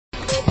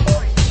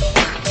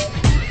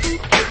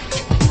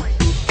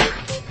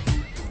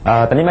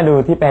ตอนนี้มาดู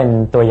ที่เป็น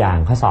ตัวอย่าง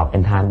ข้อสอบเป็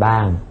นทานบ้า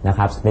งนะค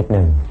รับสักนิดห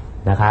นึ่ง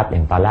นะครับอย่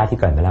างตอนแรกที่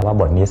เกิดไปแล้วว่า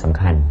บทนี้สำ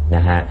คัญน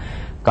ะฮะ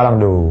ก็ลอง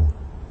ดู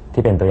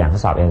ที่เป็นตัวอย่างข้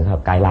อสอบเองครั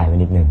บไกด์ไลน์ไว้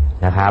นิดหนึ่ง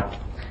นะครับ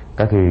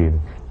ก็คือ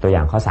ตัวอย่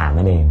างข้อ3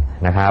นั่นเอง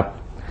นะครับ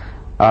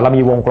เรา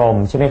มีวงกลม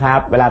ใช่ไหมครับ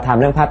เวลาทำ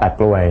เรื่องผ้าตัด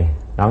กลวย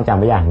น้องจำ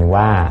ไว้อย่างหนึ่ง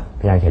ว่า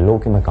พยายามเขียนรูป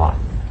ขึ้นมาก่อน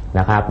น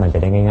ะครับมันจะ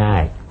ได้ง่า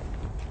ย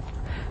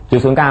ๆจุด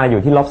ศูนย์กลางเราอ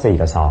ยู่ที่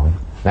-4 กับ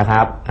 2นะค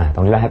รับตร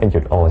งนี้เราให้เป็นจุ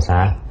ด O ซ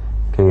ะ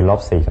คือ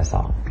-4 กับ 2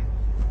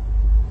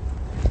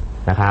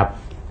นะครับ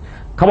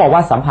เขาบอกว่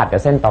าสัมผัสกั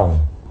บเส้นตรง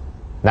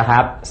นะครั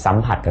บสัม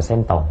ผัสกับเส้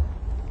นตรง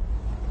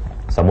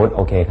สมมุติโ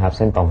อเคครับเ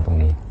ส้นตรงตรง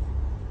นี้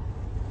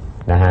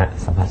นะฮะ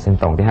สัมผัสเส้น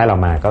ตรงที่ให้เรา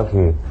มาก็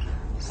คือ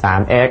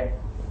 3x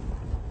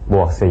บ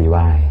วก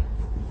 4y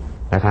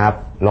นะครับ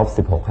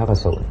-16เท่ากับ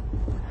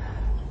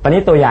0ตอน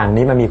นี้ตัวอย่าง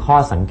นี้มันมีข้อ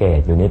สังเกต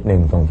อยู่นิดนึ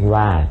งตรงที่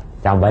ว่า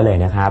จำไว้เลย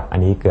นะครับอัน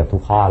นี้เกือบทุ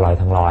กข้อ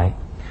100 ทั้ง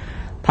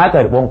 100ถ้าเ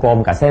กิดวงกลม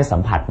กับเส้นสั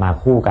มผัสมา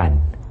คู่กัน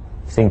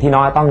สิ่งที่น้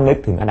อยต้องนึก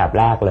ถึงอันดับ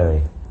แรกเลย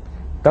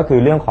ก็คือ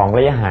เรื่องของร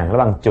ะยะห่างระ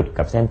หว่างจุด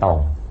กับเส้นตรง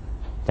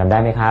จำได้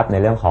ไหมครับใน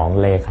เรื่องของ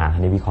เลขาค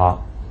ณิตวิเคราะห์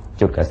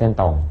จุดกับเส้น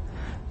ตรง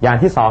อย่าง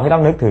ที่2ที่ต้อ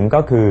งนึกถึงก็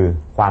คือ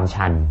ความ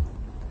ชัน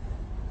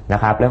นะ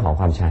ครับเรื่องของ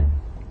ความชัน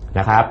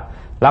นะครับ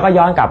แล้วก็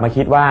ย้อนกลับมา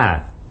คิดว่า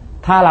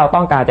ถ้าเราต้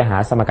องการจะหา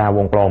สมการว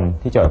งกลม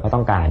ที่โจทย์เขาต้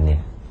องการเนี่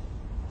ย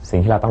สิ่ง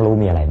ที่เราต้องรู้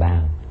มีอะไรบ้า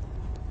ง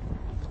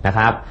นะค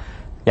รับ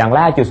อย่างแร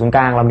กจุดศูนย์ก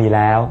ลางเรามีแ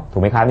ล้วถู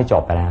กไหมครับนี่จ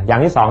บไปแล้วอย่า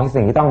งที่2ที่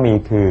สิ่งที่ต้องมี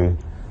คือ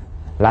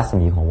รัศ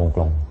มีของวงก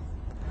ลม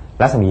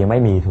รัศมียังไ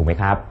ม่มีถูกไหม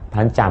ครับ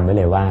พันจำไว้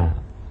เลยว่า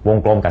วง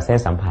กลมกับเส้น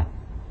สัมผัส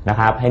นะ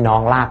ครับให้น้อ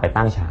งลากไป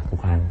ตั้งฉากทุก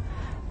ครั้ง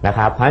นะค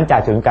รับเพราะฉะนั้นจา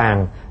กศูนย์กลาง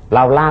เร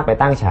าลากไป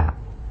ตั้งฉาก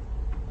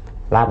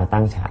ลากมา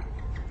ตั้งฉาก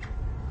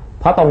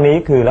เพราะตรงนี้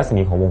คือรัศ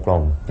มีของวงกล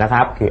มนะค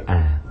รับคือ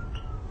r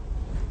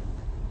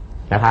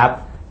นะครับ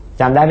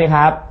จำได้ไหมค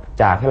รับ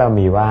จากที่เรา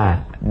มีว่า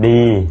d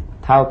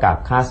เท่ากับ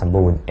ค่าสม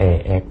บูรณ์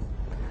ax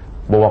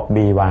บวก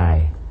by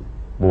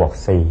บวก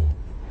c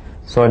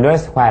ส่วนด้วย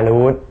square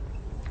root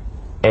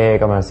a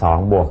กำลัง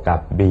2บวกกับ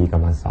b ก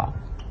ำลัง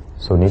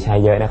2สูตรนี้ใช้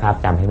เยอะนะครับ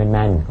จำให้แ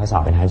ม่นๆข้อสอ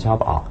บเป็นท่านชอบ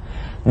ออก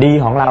d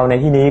ของเราใน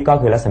ที่นี้ก็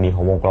คือรัศมีข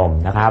องวงกลม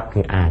นะครับคื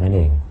อ r นั่นเ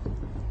อง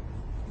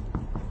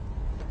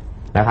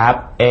นะครับ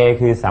a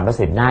คือสัมประ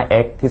สิทธิ์หน้า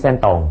x ที่เส้น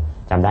ตรง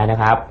จำได้นะ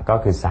ครับก็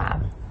คือ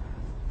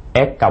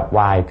3 x กับ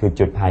y คือ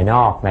จุดภายน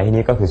อกในที่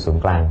นี้ก็คือศูน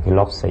ย์กลางคือ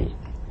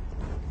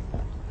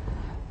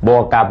-4บว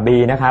กกับ b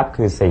นะครับ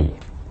คือ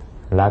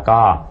4แล้วก็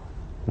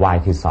y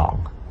คือ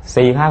2 c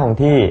ค่าคง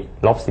ที่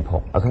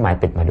-16เอาเครื่องหมาย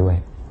ติดมาด้วย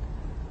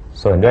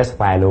ส่วนด้วย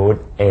square root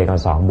a กำลั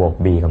ง2บวก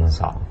b กำลัง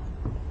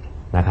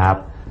2นะครับ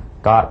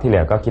ก็ที่เหลื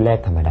อก็คิดเลข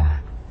ธรรมดา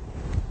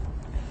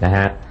นะฮ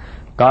ะ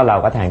ก็เรา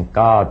ก็แทน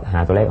ก็หา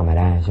ตัวเลขออกมา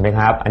ได้ใช่ไหมค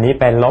รับอันนี้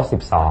เป็น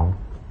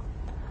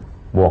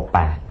-12บวก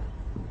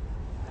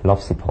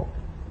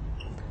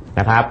8-16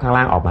นะครับข้าง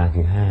ล่างออกมา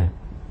คือ5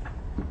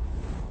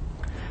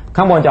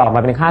ข้างบนจะออกม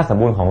าเป็นค่าสม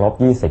บูรณ์ของ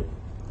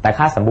-20แต่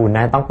ค่าสมบูรณ์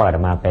นั้นต้องเปิดอ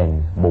อกมาเป็น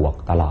บวก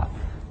ตลอด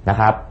นะ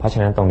ครับเพราะฉะ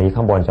นั้นตรงนี้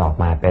ข้างบนจะออก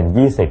มาเป็น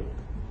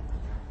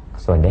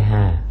20ส่วนได้5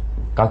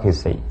ก็คือ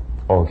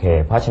4โอเค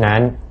เพราะฉะนั้น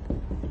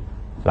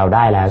เราไ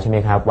ด้แล้วใช่ไหม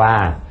ครับว่า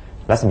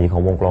รัศมีขอ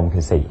งวงกลมคื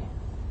อ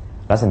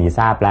4รัศมีท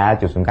ราบแล้ว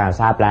จุดศูนย์กลาง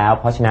ทราบแล้ว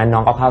เพราะฉะนั้นน้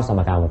องก็เข้าส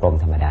มการวงกลม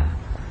ธรรมดา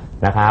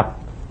นะครับ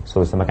สู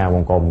ตรสมการว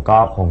งกลมก็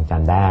คงจ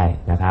ำได้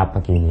นะครับเ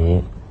มื่อกี้นี้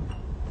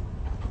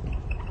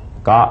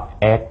ก็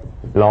x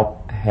ลบ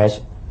h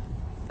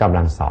กำ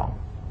ลัง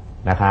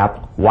2นะครับ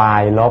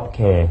y ลบ k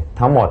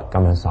ทั้งหมดก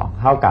ำลัง2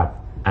เท่ากับ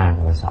r ก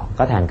ำลัง2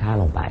ก็แทนค่า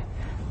ลงไป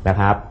นะ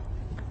ครับ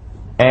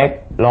x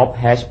ลบ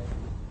h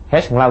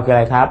h ของเราคืออะ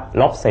ไรครับ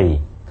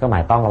-4เครื่องหมา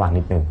ยต้องระวัง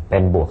นิดนึงเป็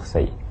นบวก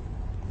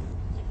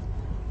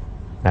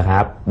4นะครั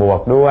บบวก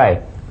ด้วย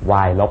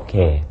y ลบ k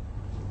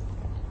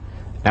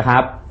นะครั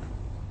บ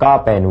ก็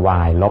เป็น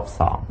y ลบ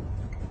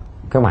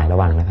2เครื่องหมายระ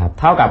วังนะครับ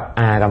เท่ากับ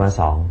r กำลัง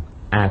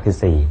2 r คือ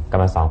4ก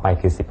ำลัง2ไป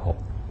คือ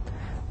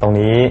16ตรง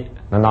นี้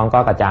น้องๆก็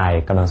กระจาย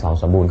กำลัง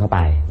2สมบูรณ์เข้าไป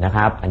นะค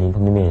รับอันนี้ผ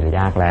มไม่มี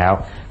ยากแล้ว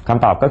ค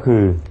ำตอบก็คื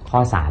อข้อ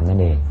3นั่น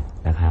เอง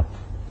นะครับ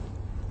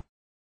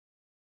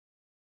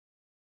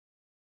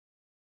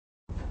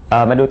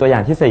มาดูตัวอย่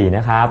างที่4น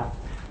ะครับ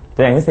ตั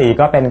วอย่างที่4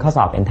ก็เป็นข้อส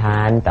อบ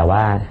entrance แต่ว่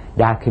า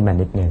ยากขึ้นมา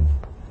นิดนึง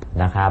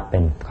นะครับเป็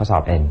นข้อสอ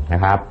บ N น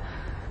ะครับ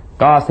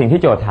ก็สิ่งที่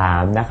โจทย์ถา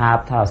มนะครับ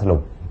ถ้าเราสรุ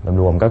ป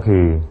รวมๆก็คื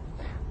อ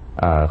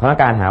เขาต้อง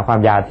การหาความ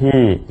ยาวที่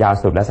ยาว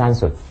สุดและสั้น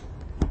สุด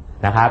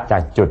นะครับจา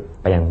กจุด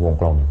ไปยังวง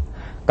กลม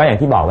ก็อย่าง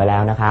ที่บอกไว้แล้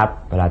วนะครับ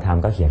เวลาท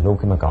ำก็เขียนรูป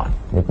ขึ้นมาก่อน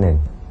นิดนึง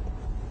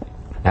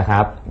นะค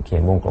รับเขีย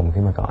นวงกลม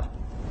ขึ้นมาก่อน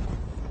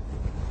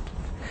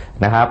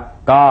นะครับ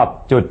ก็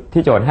จุด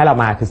ที่โจทย์ให้เรา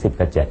มาคือ10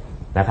กับ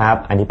7นะครับ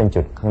อันนี้เป็น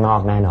จุดข้างนอก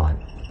แน่นอน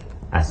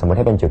สมมติใ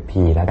ห้เป็นจุด P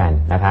แล้วกัน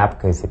นะครับ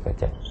คือ10กับ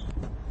7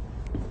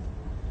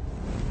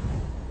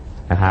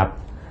นะครับ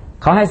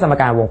เขาให้สม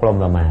การวงกลม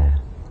เรามา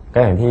ก็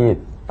อย่างที่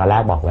ตอนแร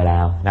กบอกไว้แล้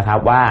วนะครับ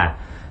ว่า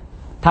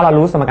ถ้าเรา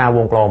รู้สมการว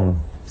งกลม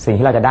สิ่ง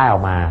ที่เราจะได้ออ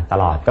กมาต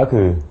ลอดก็คื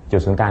อจุด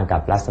ศูนย์กลางกั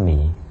บรัศมี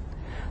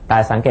แต่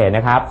สังเกตน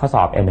ะครับข้อส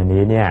อบ N อัน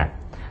นี้เนี่ย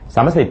สั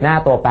มประสิทธิ์หน้า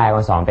ตัวแปรข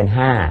อง2เป็น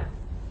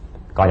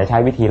5ก่อนจะใช้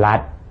วิธีลัด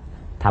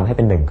ทำให้เ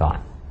ป็น1ก่อน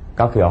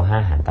ก็คือเอา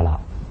5หารตลอ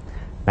ด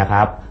นะค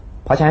รับ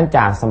เพราะฉะนั้นจ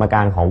ากสมก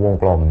ารของวง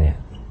กลมเนี่ย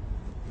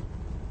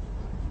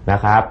นะ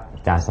ครับ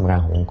จากสมการ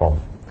ของวงกลม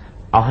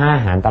เอา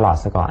5หารตลอด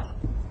ซะก่อน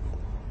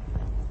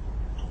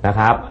นะค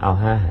รับเอา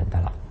5หารต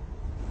ลอด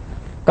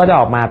ก็จะ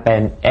ออกมาเป็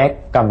น x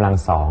กำลัง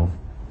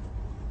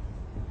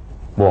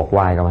2บวก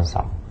y กำลัง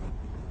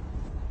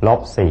2ลบ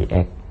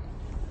 4x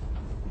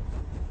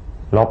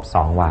ลบ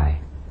 2y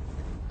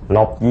ล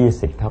บ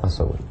 20 เท่ากับ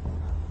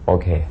0โอ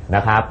เคน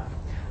ะครับ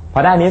พอ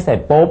ได้นี้เสร็จ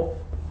ปุ๊บ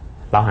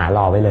เราหาร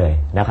อไว้เลย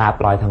นะครับ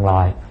ร้อยทั้งร้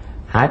อย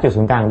หาจุด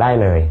ศูนย์กลางได้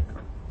เลย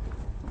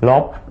ล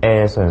บ a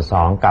ส่วน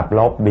2กับล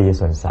บ b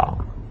ส่วน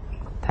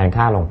2แทน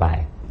ค่าลงไป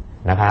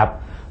นะครับ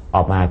อ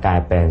อกมากลาย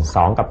เป็น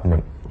2กับ1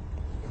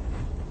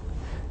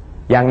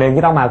อย่างหนึ่ง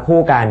ที่ต้องมาคู่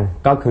กัน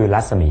ก็คือรั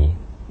ศมี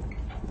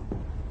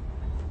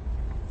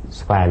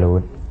square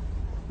root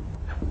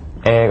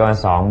a กำลัง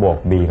2บวก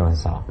b กำลัง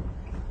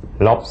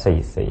2ลบ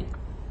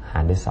44หา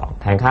รด้วย2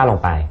แทนค่าลง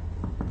ไป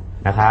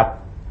นะครับ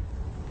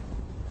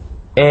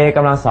a ก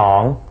ำลัง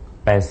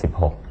2เป็น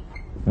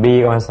16 b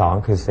กำลัง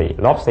2คือ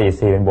4ลบ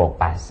44เป็นบวก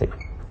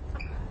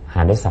80ห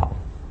ารด้วย2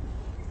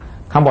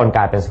ข้างบนก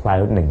ลายเป็น square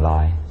root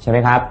 100ใช่ไหม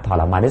ครับถอด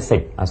ออกมาได้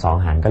10เอา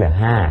2หารก็เหลือ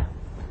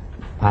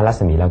5พารั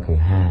ศมีเราคือ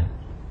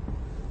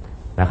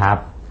5นะครับ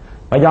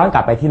มาย้อนก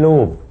ลับไปที่รู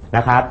ปน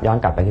ะครับย้อน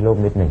กลับไปที่รูป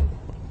นิดหนึ่ง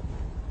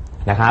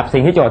นะครับสิ่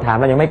งที่โจทย์ถาม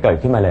เรายังไม่เกิด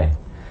ขึ้นมาเลย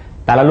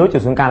แต่เรารู้จุ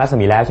ดศูนย์กลางรัศ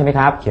มีแล้วใช่ไหมค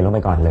รับเขียนลงไป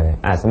ก่อนเลย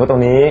สมมติตร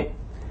งนี้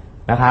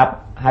นะครับ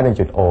ให้เป็น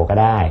จุด O ก็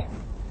ได้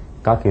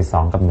ก็คือ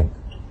2กับ1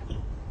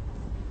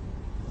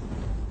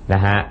น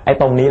ะฮะไอ้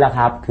ตรงนี้แหละค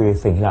รับคือ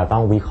สิ่งที่เราต้อ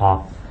งวิเคราะ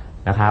ห์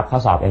นะครับข้อ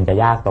สอบเองจะ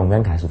ยากตรงเงื่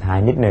อนไขสุดท้าย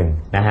นิดหนึ่ง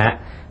นะฮะ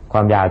คว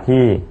ามยาว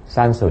ที่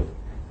สั้นสุด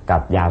กั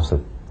บยาวสุ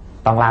ด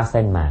ต้องลากเ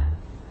ส้นมา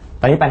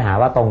ตอนนี้ปัญหา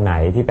ว่าตรงไหน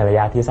ที่เป็นระ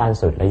ยะที่สั้น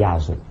สุดและยาว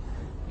สุด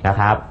นะ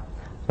ครับ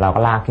เราก็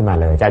ลากขึ้นมา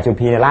เลยจากจุด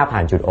P ลากผ่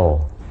านจุด O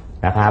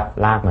นะครับ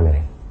ลากมาเลย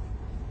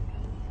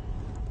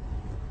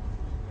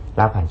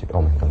ลากผ่านจุด O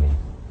เหมือนตรงนี้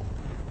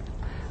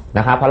น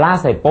ะครับพอลาก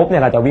เสร็จปุ๊บเนี่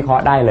ยเราจะวิเคราะ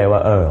ห์ได้เลยว่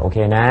าโอเค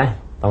นะ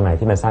ตรงไหน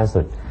ที่มันสั้น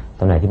สุด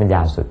ตรงไหนที่มันย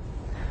าวสุด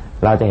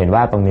เราจะเห็นว่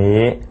าตรงนี้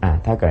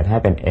ถ้าเกิดให้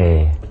เป็น A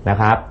นะ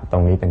ครับตร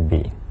งนี้เป็น B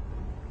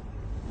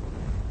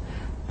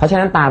เพราะฉะ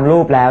นั้นตามรู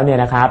ปแล้วเนี่ย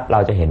นะครับเรา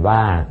จะเห็นว่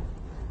า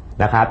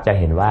นะครับจะ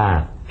เห็นว่า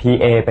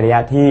PA เป็นระย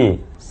ะที่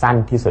สั้น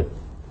ที่สุด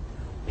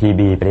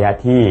PB เป็นระยะ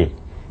ที่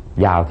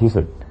ยาวที่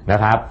สุดนะ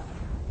ครับ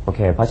โอเค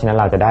เพราะฉะนั้น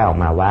เราจะได้ออก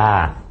มาว่า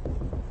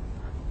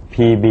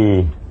PB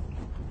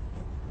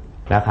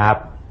นะครับ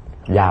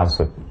ยาว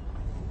สุด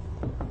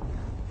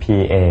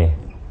PA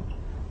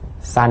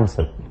สั้น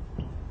สุด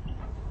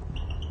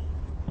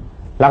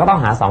เราก็ต้อง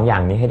หา2อย่า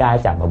งนี้ให้ได้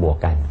จับมาบวก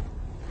กัน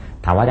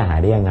ถามว่าจะหา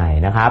ได้ยังไง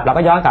นะครับเรา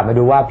ก็ย้อนกลับมา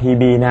ดูว่า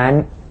PB นั้น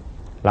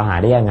เราหา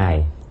ได้ยังไง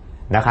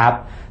นะครับ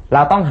เร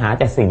าต้องหา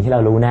จากสิ่งที่เรา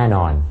รู้แน่น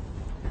อน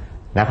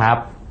นะครับ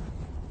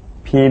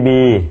PB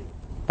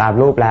ตาม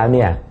รูปแล้วเ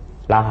นี่ย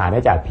เราหาได้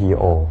จาก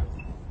PO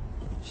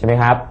ใช่ไหม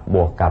ครับบ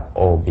วกกับ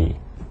OB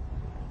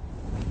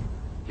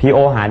PO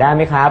หาได้ไ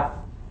หมครับ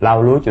เรา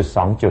รู้จุด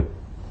2จุด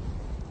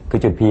คือ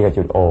จุด P กับ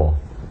จุด O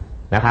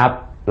นะครับ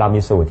เรามี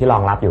สูตรที่รอ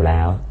งรับอยู่แล้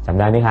วจำ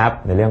ได้ไหมครับ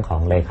ในเรื่องขอ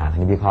งเลขาค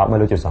ณิตวิเคราะห์เมื่อ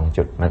รู้จุด2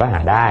จุดมันก็หา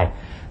ได้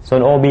ส่ว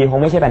น OB คง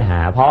ไม่ใช่ปัญหา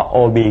เพราะ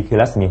OB คือ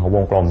รัศมีของว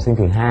งกลมซึ่ง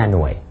คือ5ห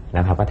น่วยน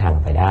ะครับก็แทนล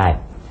งไปได้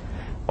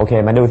โอเค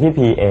มาดูที่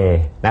PA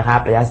นะครับ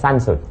ระยะสั้น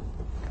สุด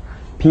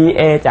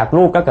PA จาก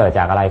รูปก็เกิดจ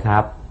ากอะไรครั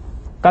บ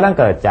ก็ต้อง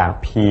เกิดจาก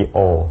PO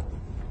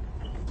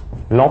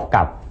ลบ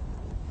กับ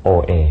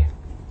OA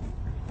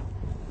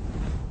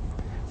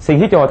สิ่ง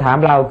ที่โจทย์ถาม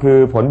เราคือ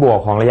ผลบวก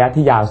ของระยะ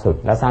ที่ยาวสุด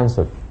และสั้น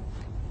สุด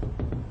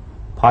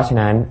เพราะฉะ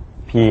นั้น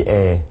PA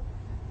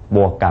บ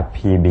วกกับ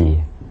PB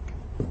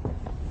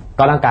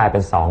ก็ต้องกลายเป็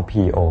น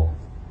 2PO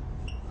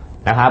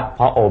นะครับเพ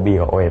ราะ OB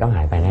กับ OA ต้องห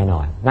ายไปแน่นอ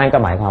นนั่นก็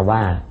หมายความว่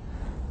า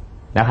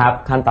นะครับ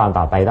ขั้นตอน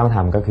ต่อไปต้องท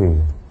ำก็คือ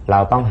เรา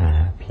ต้องหา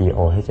PO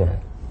ให้เจอ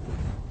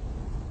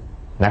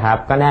นะครับ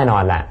ก็แน่นอ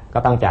นแหละก็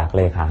ต้องจากเ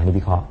ลขาคณิต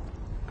วิเคราะห์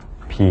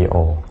PO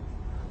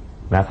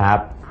นะครับ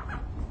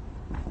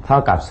เท่า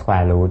กับ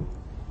square root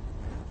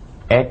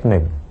x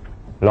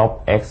 1ลบ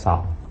x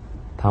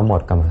 2ทั้งหมด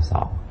กำลัง2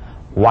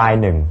 y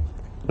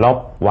 1ลบ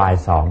y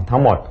 2ทั้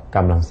งหมดก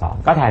ำลัง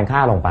2ก็แทนค่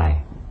าลงไป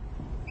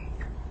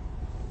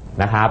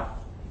นะครับ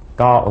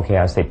ก็โอเค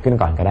เอา10ขึ้น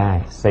ก่อนก็ได้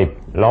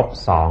10ลบ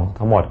2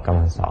ทั้งหมดกำ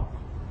ลัง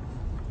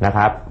2นะค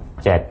รับ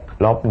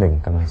7ลบ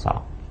1กำลัง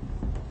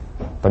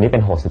2ตัวนี้เป็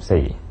น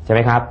64ใช่ไหม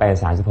ครับเป็น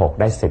36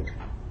ได้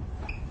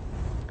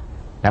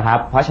10นะครับ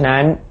เพราะฉะนั้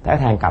นถ้า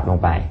แทนกลับลง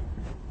ไป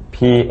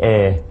PA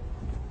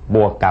บ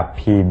วกกับ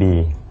PB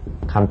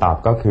คำตอบ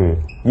ก็คือ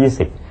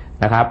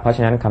20นะครับเพราะฉ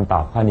ะนั้นคำตอ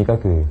บข้อนี้ก็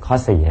คือข้อ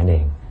4นั่นเอ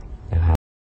ง